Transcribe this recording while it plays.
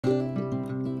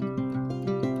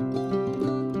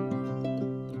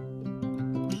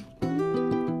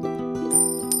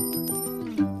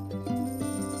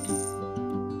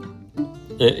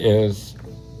It is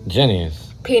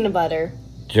Jenny's peanut butter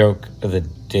joke of the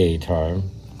day time.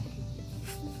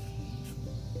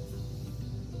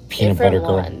 Peanut butter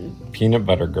girl. one. Peanut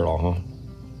butter girl, huh?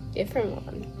 Different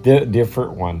one.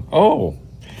 Different one. Oh,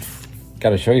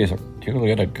 gotta show you something.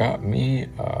 Julietta got me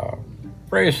a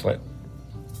bracelet.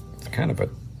 It's kind of a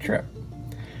trip.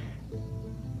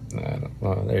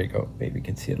 Well, there you go. Maybe you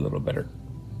can see it a little better.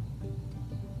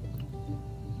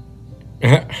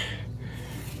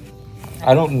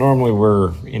 I don't normally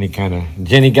wear any kind of...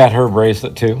 Jenny got her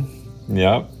bracelet too.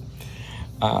 Yep.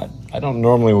 I don't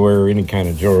normally wear any kind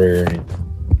of jewelry or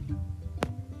anything.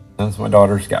 Since my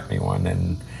daughter's got me one,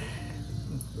 and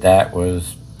that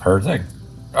was her thing.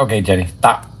 Okay, Jenny,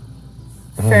 stop.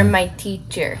 For my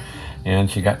teacher. And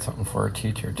she got something for her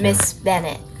teacher too. Miss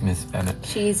Bennett. Miss Bennett.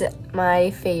 She's my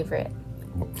favorite.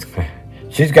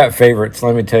 She's got favorites,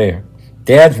 let me tell you.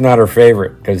 Dad's not her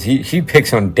favorite because she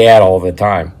picks on Dad all the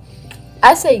time.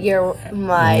 I say you're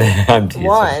my I'm teasing.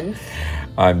 one.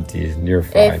 I'm teasing. You're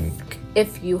fine.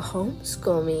 If you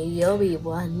homeschool me, you'll be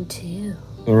one too.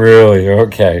 Really?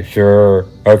 Okay, sure.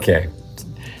 Okay.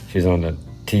 She's on the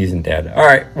teasing Dad. All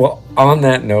right. Well, on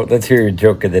that note, let's hear your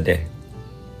joke of the day.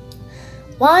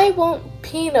 Why won't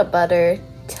peanut butter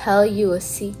tell you a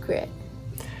secret?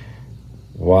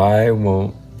 Why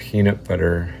won't peanut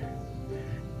butter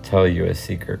tell you a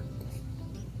secret?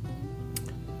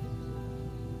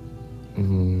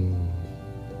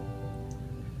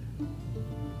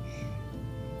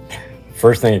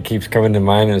 First thing that keeps coming to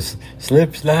mind is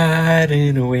slip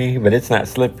sliding away, but it's not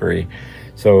slippery.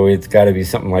 So it's got to be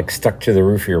something like stuck to the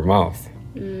roof of your mouth.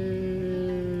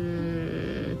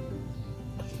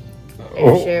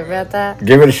 Are you sure about that?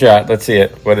 Give it a shot. Let's see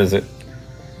it. What is it?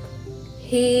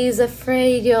 He's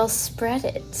afraid you'll spread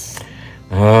it.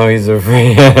 Oh, he's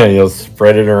afraid he'll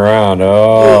spread it around.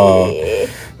 Oh,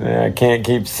 I can't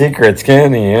keep secrets,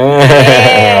 can he?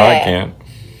 I can't.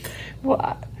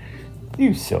 What?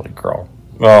 You silly girl.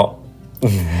 Well,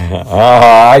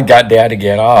 I got Dad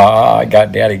again. I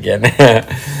got Dad again.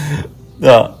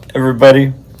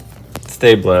 Everybody,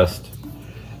 stay blessed.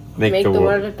 Make the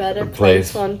world a better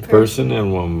place, one person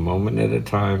and one moment at a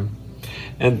time.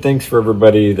 And thanks for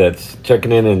everybody that's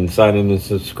checking in and signing and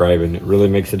subscribing. It really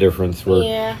makes a difference.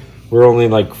 We're only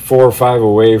like 4 or 5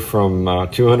 away from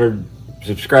 200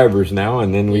 subscribers now,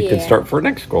 and then we can start for our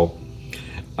next goal.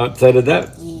 Outside of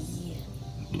that,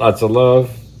 lots of love.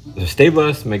 Stay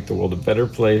blessed. Make the world a better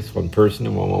place, one person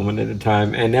and one moment at a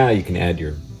time. And now you can add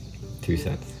your 2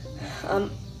 cents.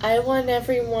 I want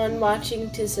everyone watching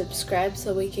to subscribe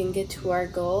so we can get to our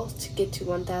goal to get to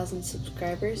 1,000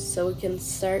 subscribers, so we can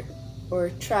start or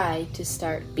try to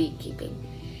start beekeeping.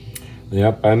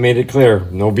 Yep, I made it clear.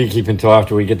 No beekeeping until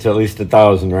after we get to at least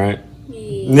 1,000, right?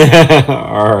 Yeah.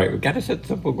 All right, we got to set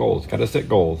simple goals. Got to set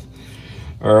goals.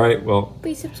 All right, well.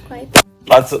 Please subscribe.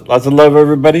 Lots of love,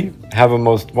 everybody. Have a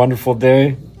most wonderful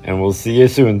day, and we'll see you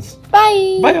soon.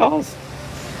 Bye. Bye, all. This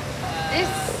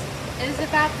is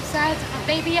about the size of a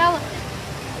baby elephant.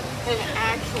 An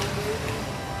actual movie.